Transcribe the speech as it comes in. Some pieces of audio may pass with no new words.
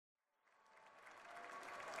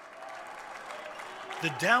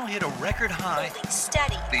The Dow hit a record high. Holding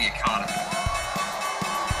steady. The economy.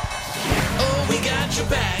 Oh, we got your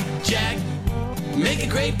back, Jack. Make a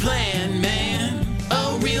great plan, man.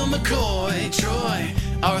 Oh, real McCoy, Troy,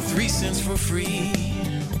 our 3 cents for free.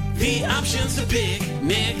 The options to pick,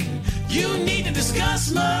 Nick. You need to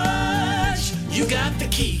discuss much. You got the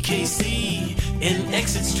key, KC, in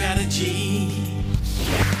exit strategy.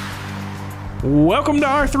 Welcome to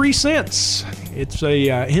Our 3 Cents. It's a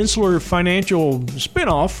Hensler Financial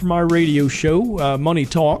spinoff from our radio show, Money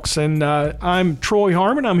Talks. And I'm Troy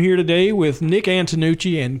Harmon. I'm here today with Nick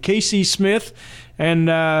Antonucci and Casey Smith. And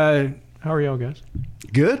how are y'all guys?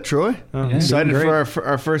 Good, Troy. Excited for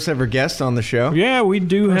our first ever guest on the show. Yeah, we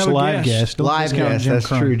do have a live guest. Live guest, that's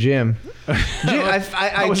true, Jim.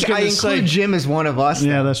 I include say, Jim as one of us.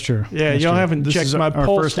 Yeah, that's true. Yeah, that's y'all true. haven't this checked is my our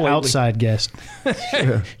pulse first lately. outside guest.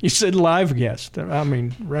 You said live guest. I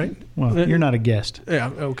mean, right? Well, you're not a guest. Yeah,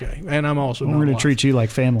 okay. And I'm also We're going to treat you like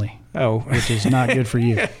family. Oh. Which is not good for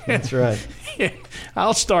you. That's right. Yeah,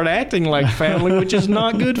 I'll start acting like family, which is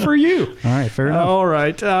not good for you. All right, fair enough. All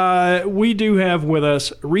right. We do have with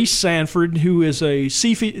us Reese Sanford, who is a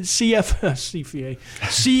CFA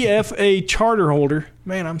charter holder.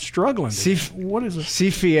 Man, I'm struggling. What is it?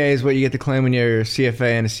 CFA is what you get to claim when you're a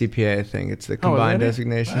CFA and a CPA, I think. It's the combined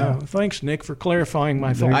designation. Oh, thanks, Nick, for clarifying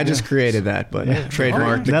my thought. I just created that, but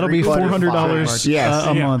trademarked. That'll be $400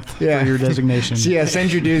 a month for your designation. So yeah,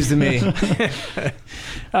 send your dues to me.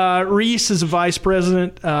 Reese is a vice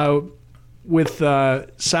president with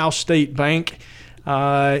South State Bank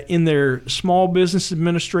in their Small Business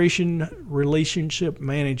Administration Relationship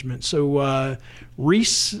Management. So,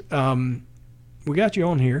 Reese, we got you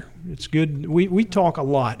on here. It's good. We talk a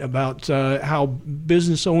lot about how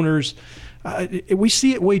business owners, we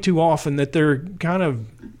see it way too often that they're kind of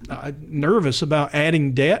nervous about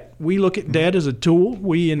adding debt. We look at debt as a tool.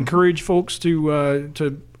 We encourage folks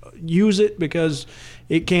to use it because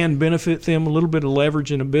it can benefit them. A little bit of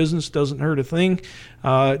leverage in a business doesn't hurt a thing.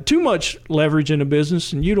 Too much leverage in a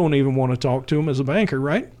business, and you don't even want to talk to them as a banker,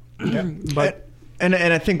 right? Yeah. But and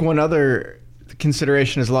I think one other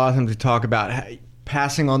consideration is a lot of times we talk about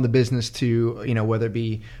passing on the business to, whether it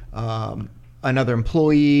be another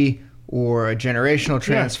employee or a generational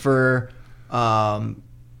transfer.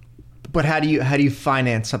 But how do you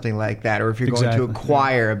finance something like that? Or if you're going to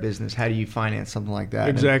acquire a business, how do you finance something like that?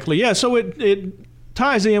 Exactly. Yeah. So it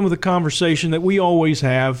ties in with a conversation that we always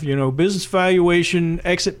have, business valuation,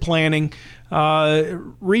 exit planning.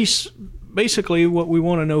 Reese, basically what we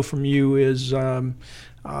want to know from you is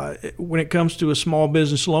when it comes to a small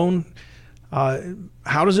business loan,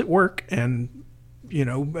 how does it work? And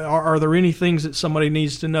are there any things that somebody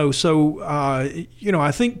needs to know? So,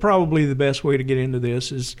 I think probably the best way to get into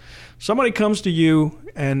this is somebody comes to you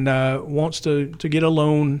and wants to get a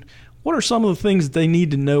loan. What are some of the things that they need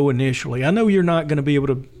to know initially? I know you're not going to be able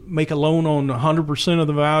to make a loan on 100% of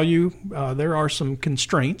the value. There are some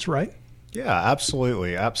constraints, right? Yeah,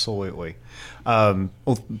 absolutely. Absolutely. Well,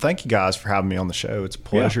 thank you guys for having me on the show. It's a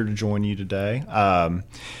pleasure to join you today. And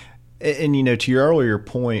to your earlier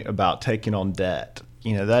point about taking on debt,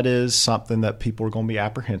 that is something that people are going to be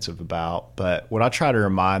apprehensive about. But what I try to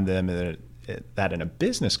remind them is that in a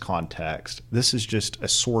business context, this is just a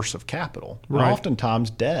source of capital. Right. And oftentimes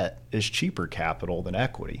debt is cheaper capital than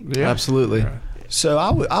equity. Yeah. Absolutely. Right. So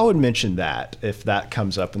I would mention that if that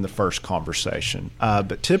comes up in the first conversation.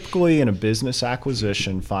 But typically in a business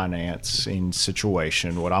acquisition financing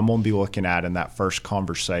situation, what I'm going to be looking at in that first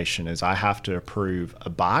conversation is I have to approve a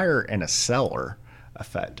buyer and a seller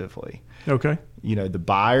effectively. Okay. The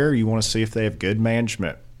buyer, you want to see if they have good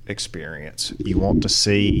management experience. You want to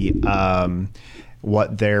see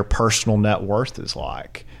what their personal net worth is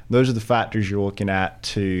like. Those are the factors you're looking at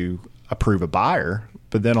to approve a buyer.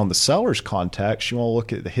 But then on the seller's context, you want to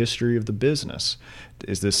look at the history of the business.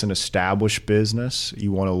 Is this an established business?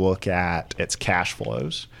 You want to look at its cash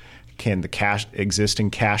flows. Can the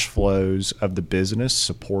existing cash flows of the business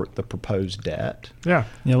support the proposed debt? Yeah.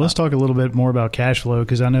 Let's talk a little bit more about cash flow,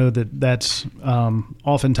 because I know that's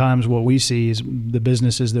oftentimes what we see is the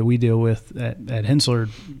businesses that we deal with at Hensler.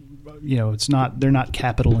 They're not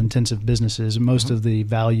capital intensive businesses. Most of the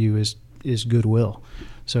value is goodwill.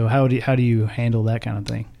 So how do you handle that kind of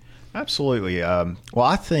thing? Absolutely. Well,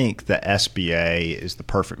 I think the SBA is the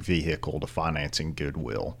perfect vehicle to financing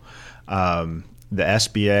goodwill. The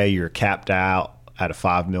SBA, you're capped out at a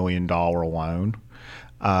 $5 million loan.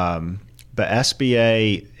 But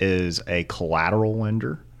SBA is a collateral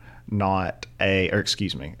lender,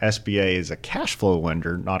 SBA is a cash flow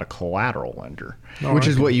lender, not a collateral lender. Which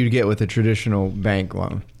is what you'd get with a traditional bank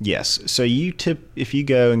loan. Yes. So if you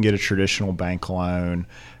go and get a traditional bank loan,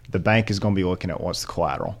 the bank is going to be looking at what's the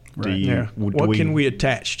collateral. Right. What can we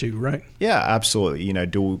attach to, right? Yeah, absolutely.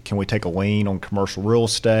 Can we take a lien on commercial real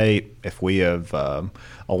estate? If we have a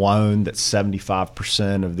loan that's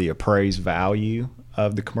 75% of the appraised value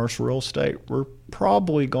of the commercial real estate, we're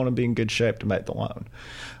probably going to be in good shape to make the loan.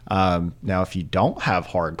 Now, if you don't have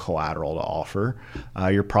hard collateral to offer,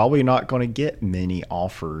 you're probably not going to get many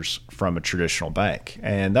offers from a traditional bank.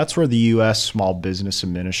 And that's where the U.S. Small Business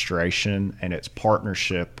Administration and its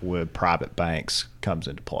partnership with private banks comes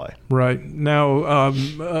into play. Right. Now,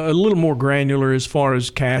 a little more granular as far as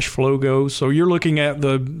cash flow goes. So you're looking at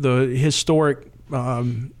the historic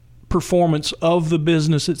performance of the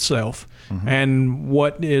business itself, and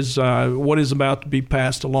what is about to be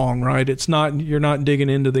passed along, right? It's not, you're not digging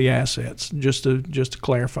into the assets. Just to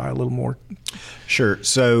clarify a little more. Sure.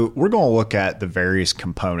 So we're going to look at the various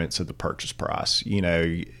components of the purchase price.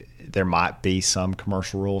 There might be some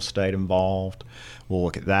commercial real estate involved. We'll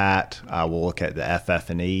look at that. We'll look at the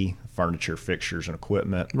FF&E, furniture, fixtures, and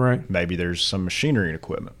equipment. Right. Maybe there's some machinery and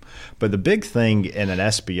equipment. But the big thing in an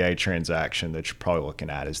SBA transaction that you're probably looking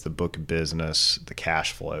at is the book of business, the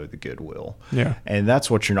cash flow, the goodwill. Yeah. And that's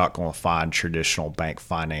what you're not going to find traditional bank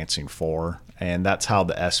financing for. And that's how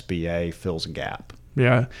the SBA fills a gap.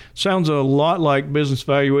 Yeah. Sounds a lot like business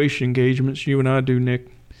valuation engagements you and I do, Nick.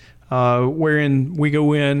 Wherein we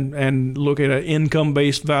go in and look at an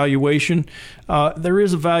income-based valuation. There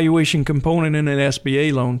is a valuation component in an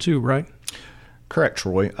SBA loan too, right? Correct,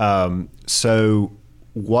 Troy. So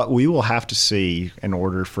what we will have to see in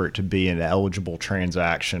order for it to be an eligible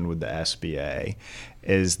transaction with the SBA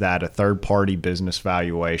is that a third-party business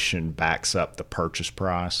valuation backs up the purchase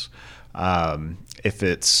price. If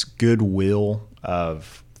it's goodwill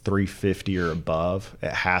of $350 or above,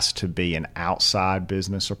 it has to be an outside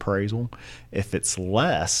business appraisal. If it's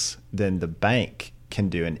less, then the bank can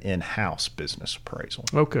do an in-house business appraisal.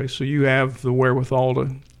 Okay, so you have the wherewithal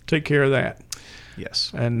to take care of that.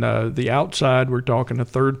 Yes. And the outside, we're talking a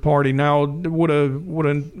third party. Now, would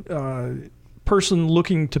a person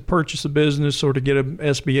looking to purchase a business or to get an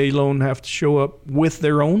SBA loan have to show up with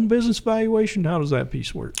their own business valuation? How does that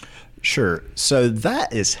piece work? Sure. So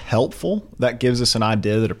that is helpful. That gives us an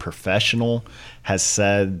idea that a professional has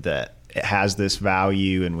said that it has this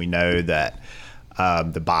value, and we know that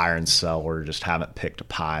the buyer and seller just haven't picked a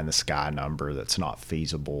pie in the sky number that's not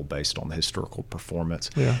feasible based on the historical performance.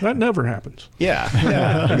 Yeah, that never happens.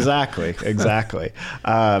 Yeah, exactly.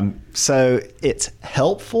 So it's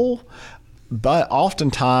helpful. But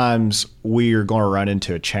oftentimes we are going to run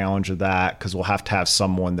into a challenge of that because we'll have to have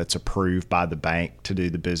someone that's approved by the bank to do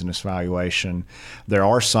the business valuation. There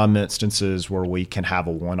are some instances where we can have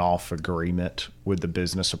a one-off agreement with the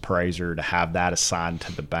business appraiser to have that assigned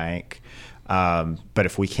to the bank. But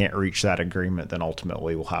if we can't reach that agreement, then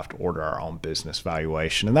ultimately we'll have to order our own business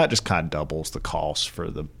valuation. And that just kind of doubles the cost for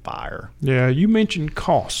the buyer. Yeah, you mentioned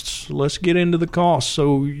costs. Let's get into the costs.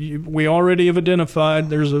 So we already have identified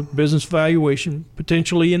there's a business valuation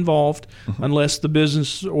potentially involved unless the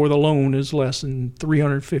business or the loan is less than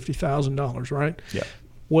 $350,000, right? Yeah.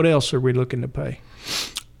 What else are we looking to pay?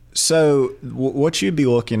 So what you'd be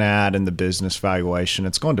looking at in the business valuation,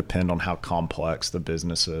 it's going to depend on how complex the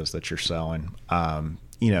business is that you're selling.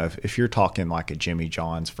 If you're talking like a Jimmy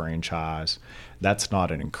John's franchise, that's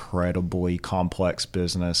not an incredibly complex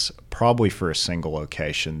business. Probably for a single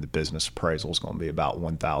location, the business appraisal is going to be about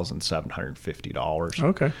 $1,750.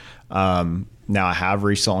 Okay. Now, I have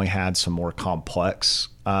recently had some more complex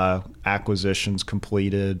acquisitions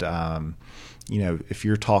completed. If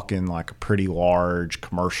you're talking like a pretty large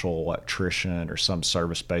commercial electrician or some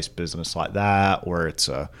service-based business like that, where it's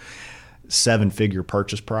a 7-figure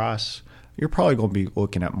purchase price, you're probably going to be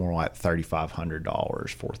looking at more like $3,500,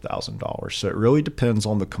 $4,000. So it really depends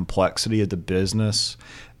on the complexity of the business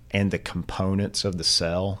and the components of the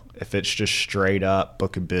sale. If it's just straight up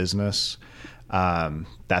book of business,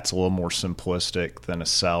 that's a little more simplistic than a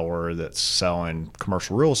seller that's selling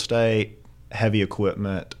commercial real estate, heavy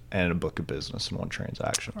equipment, and a book of business in one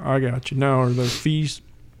transaction. I got you. Now, are there fees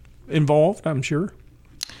involved, I'm sure?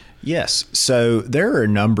 Yes. So there are a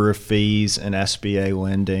number of fees in SBA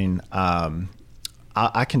lending.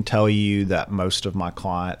 I can tell you that most of my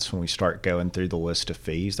clients, when we start going through the list of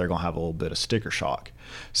fees, they're going to have a little bit of sticker shock.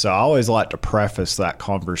 So I always like to preface that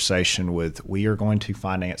conversation with, we are going to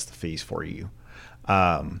finance the fees for you.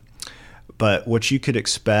 But what you could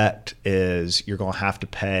expect is you're going to have to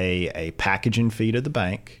pay a packaging fee to the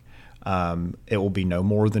bank. It will be no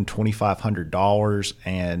more than $2,500,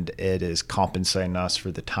 and it is compensating us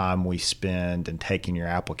for the time we spend in taking your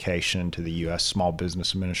application to the U.S. Small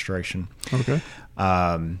Business Administration. Okay.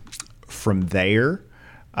 From there,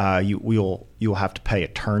 you'll have to pay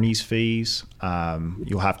attorney's fees.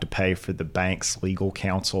 You'll have to pay for the bank's legal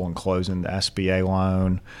counsel in closing the SBA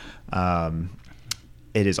loan.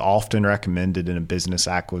 It is often recommended in a business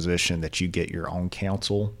acquisition that you get your own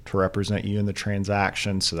counsel to represent you in the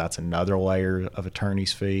transaction. So that's another layer of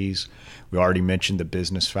attorney's fees. We already mentioned the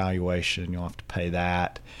business valuation. You'll have to pay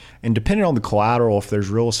that. And depending on the collateral, if there's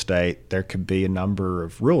real estate, there could be a number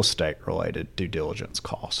of real estate related due diligence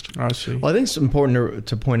costs. I see. Well, I think it's important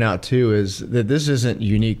to point out, too, is that this isn't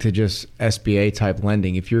unique to just SBA type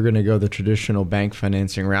lending. If you're going to go the traditional bank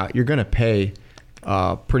financing route, you're going to pay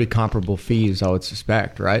pretty comparable fees, I would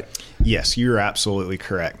suspect, right? Yes, you're absolutely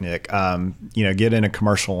correct, Nick. Getting a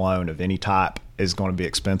commercial loan of any type is going to be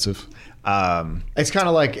expensive. It's kind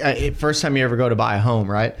of like first time you ever go to buy a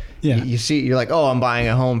home, right? Yeah. You're like, oh, I'm buying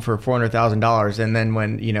a home for $400,000, and then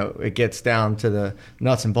when it gets down to the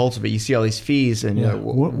nuts and bolts of it, you see all these fees, and you're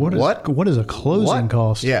like, what is a closing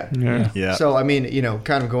cost? Yeah. Yeah. So I mean,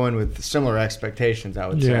 kind of going with similar expectations, I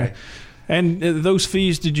would say. And those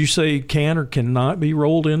fees, did you say can or cannot be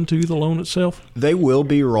rolled into the loan itself? They will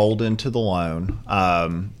be rolled into the loan.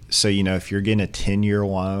 So, if you're getting a 10-year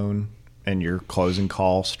loan and your closing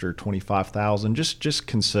costs are $25,000, just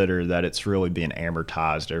consider that it's really being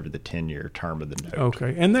amortized over the 10-year term of the note.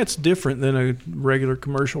 Okay. And that's different than a regular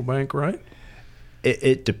commercial bank, right?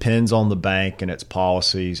 It depends on the bank and its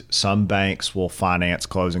policies. Some banks will finance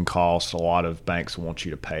closing costs. A lot of banks want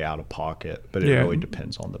you to pay out of pocket, but it really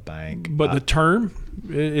depends on the bank. But the term,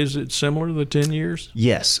 is it similar to the 10 years?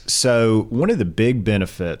 Yes. So one of the big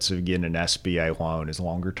benefits of getting an SBA loan is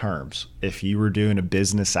longer terms. If you were doing a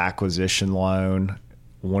business acquisition loan,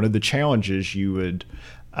 one of the challenges you would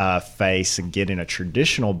face in getting a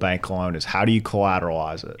traditional bank loan is how do you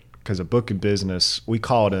collateralize it? Because a book of business, we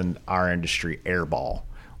call it in our industry airball.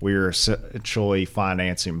 We're essentially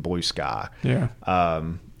financing blue sky. Yeah.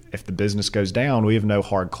 If the business goes down, we have no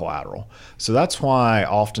hard collateral. So that's why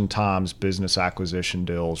oftentimes business acquisition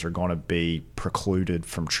deals are going to be precluded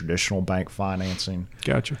from traditional bank financing.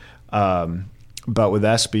 Gotcha. But with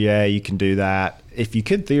SBA, you can do that. If you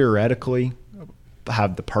could theoretically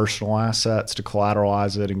have the personal assets to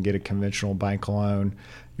collateralize it and get a conventional bank loan,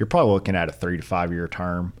 you're probably looking at a 3 to 5 year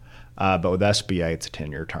term. But with SBA, it's a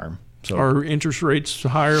 10-year term. So are interest rates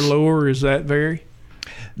higher, lower? Is that vary?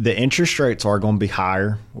 The interest rates are going to be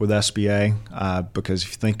higher with SBA because if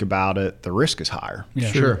you think about it, the risk is higher.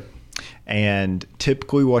 Yeah. Sure. And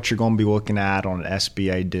typically what you're going to be looking at on an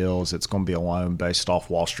SBA deal is it's going to be a loan based off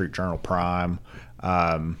Wall Street Journal Prime.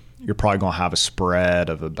 You're probably going to have a spread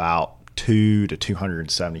of about 2 to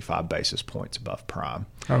 275 basis points above prime.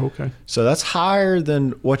 Oh, okay. So that's higher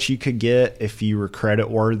than what you could get if you were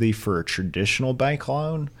credit worthy for a traditional bank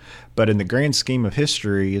loan. But in the grand scheme of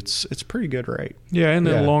history, it's a pretty good rate. Yeah, and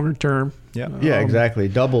then Yeah. longer term. Yeah. Yeah, exactly.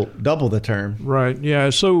 Double the term. Right.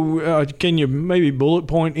 Yeah. So can you maybe bullet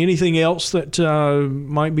point anything else that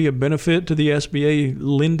might be a benefit to the SBA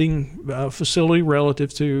lending facility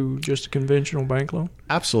relative to just a conventional bank loan?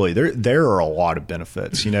 Absolutely. There are a lot of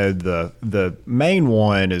benefits. The main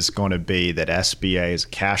one is going to be that SBA is a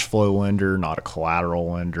cash flow lender, not a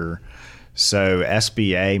collateral lender. So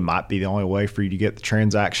SBA might be the only way for you to get the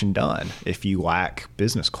transaction done if you lack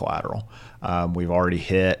business collateral. We've already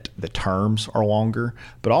hit the terms are longer,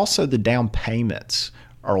 but also the down payments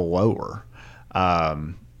are lower.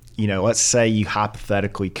 Let's say you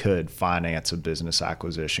hypothetically could finance a business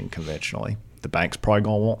acquisition conventionally. The bank's probably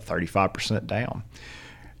going to want 35% down.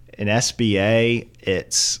 In SBA,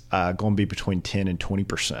 it's going to be between 10 and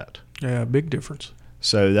 20%. Yeah, big difference.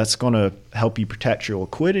 So that's going to help you protect your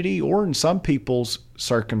liquidity, or in some people's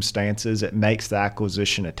circumstances, it makes the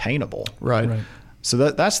acquisition attainable. Right. So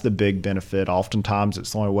that's the big benefit. Oftentimes,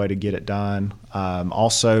 it's the only way to get it done.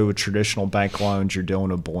 Also, with traditional bank loans, you're dealing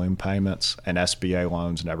with balloon payments, and SBA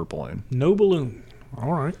loans never balloon. No balloon.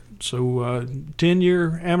 All right. So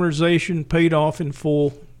 10-year amortization paid off in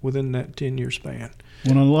full within that 10-year span.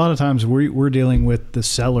 Well, a lot of times we're dealing with the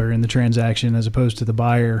seller in the transaction as opposed to the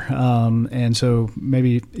buyer, and so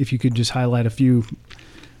maybe if you could just highlight a few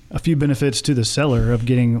benefits to the seller of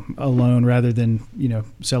getting a loan rather than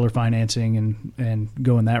seller financing and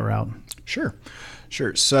going that route. Sure.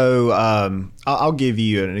 So I'll give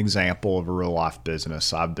you an example of a real life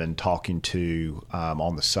business I've been talking to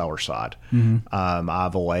on the seller side. Mm-hmm. I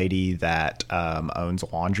have a lady that owns a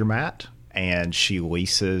laundromat, and she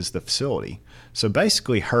leases the facility. So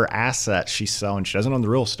basically her assets she's selling, she doesn't own the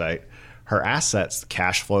real estate, her assets, the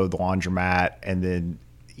cash flow, the laundromat, and then,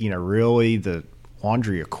 really the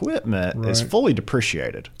laundry equipment is fully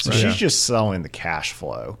depreciated. So she's just selling the cash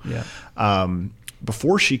flow. Yeah.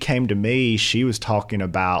 Before she came to me, she was talking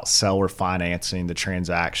about seller financing the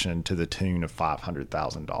transaction to the tune of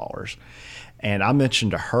 $500,000. And I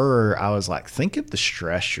mentioned to her, I was like, think of the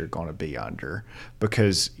stress you're going to be under,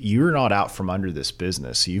 because you're not out from under this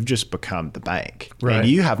business. You've just become the bank. Right. And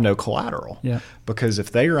you have no collateral. Yeah. Because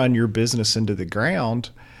if they run your business into the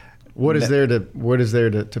ground, What is there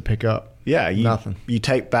to pick up? yeah, Nothing. You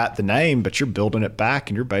take back the name, but you're building it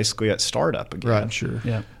back and you're basically at startup again. Right. Sure.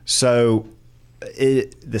 Yeah. So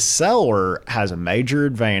the seller has a major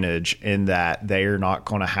advantage in that they are not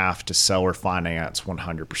going to have to seller finance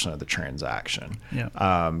 100% of the transaction. Yeah.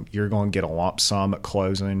 You're going to get a lump sum at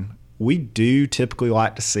closing. We do typically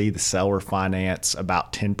like to see the seller finance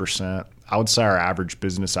about 10%. I would say our average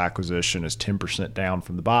business acquisition is 10% down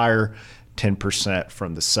from the buyer, 10%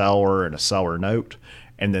 from the seller and a seller note,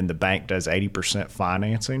 and then the bank does 80%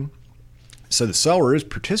 financing. So the seller is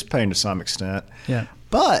participating to some extent, Yeah.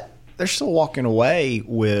 but they're still walking away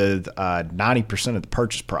with 90% of the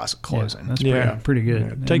purchase price at closing. That's Yeah. pretty good.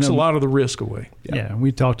 Yeah, it takes a lot of the risk away. Yeah,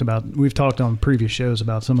 we've talked on previous shows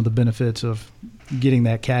about some of the benefits of getting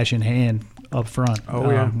that cash in hand up front. Oh,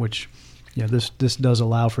 yeah. Which, this does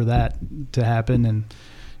allow for that to happen, and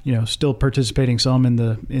still participating some in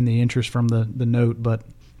the interest from the note, but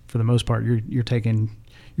for the most part, you're taking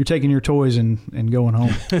your toys and going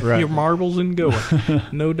home. Your marbles and going.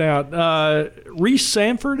 No doubt. Reese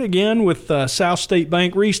Sanford again with South State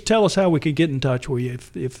Bank. Reese, tell us how we could get in touch with you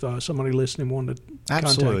if somebody listening wanted to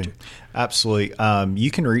contact you. Absolutely. You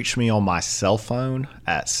can reach me on my cell phone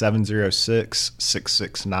at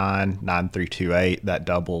 706-669-9328. That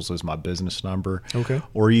doubles as my business number. Okay.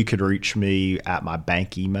 Or you could reach me at my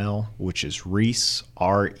bank email, which is Reese,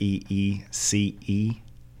 REECE,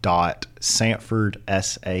 Sanford, SANFORD,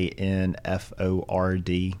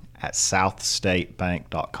 at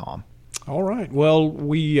southstatebank.com. All right. Well,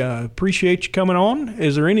 we appreciate you coming on.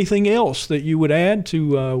 Is there anything else that you would add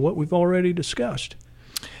to what we've already discussed?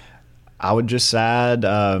 I would just add,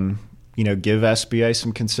 give SBA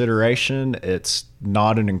some consideration. It's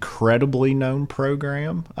not an incredibly known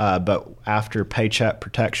program, but after Paycheck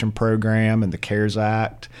Protection Program and the CARES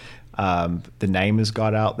Act, the name has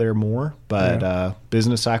got out there more. But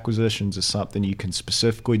business acquisitions is something you can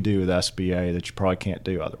specifically do with SBA that you probably can't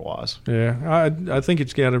do otherwise. Yeah, I think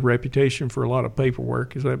it's got a reputation for a lot of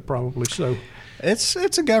paperwork. Is that probably so? It's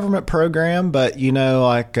a government program, but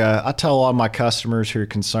I tell a lot of my customers who are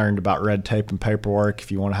concerned about red tape and paperwork,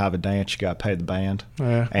 if you want to have a dance, you got to pay the band.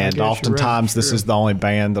 Yeah, and oftentimes this is the only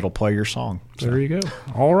band that'll play your song. So. There you go.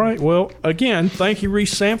 All right. Well, again, thank you,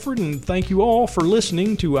 Reese Sanford, and thank you all for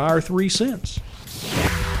listening to Our 3 Cents.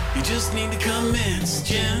 You just need to commence,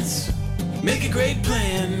 gents. Make a great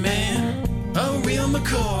plan, man. A real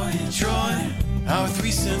McCoy, Troy. Our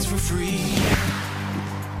 3 cents for free.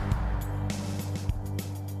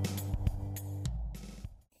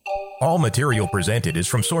 All material presented is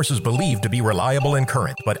from sources believed to be reliable and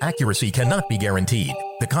current, but accuracy cannot be guaranteed.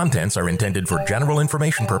 The contents are intended for general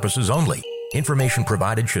information purposes only. Information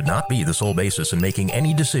provided should not be the sole basis in making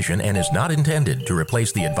any decision and is not intended to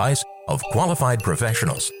replace the advice of qualified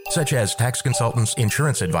professionals, such as tax consultants,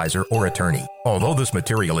 insurance advisor, or attorney. Although this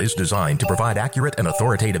material is designed to provide accurate and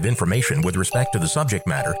authoritative information with respect to the subject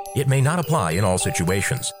matter, it may not apply in all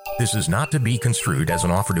situations. This is not to be construed as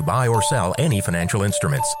an offer to buy or sell any financial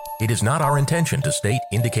instruments. It is not our intention to state,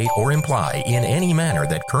 indicate, or imply in any manner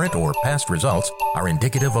that current or past results are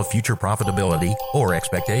indicative of future profitability or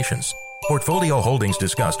expectations. Portfolio holdings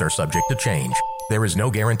discussed are subject to change. There is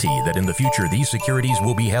no guarantee that in the future these securities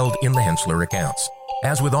will be held in the Hensler accounts.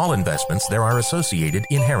 As with all investments, there are associated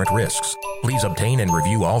inherent risks. Please obtain and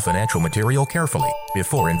review all financial material carefully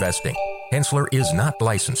before investing. Hensler is not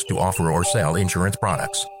licensed to offer or sell insurance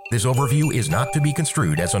products. This overview is not to be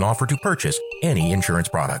construed as an offer to purchase any insurance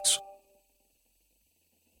products.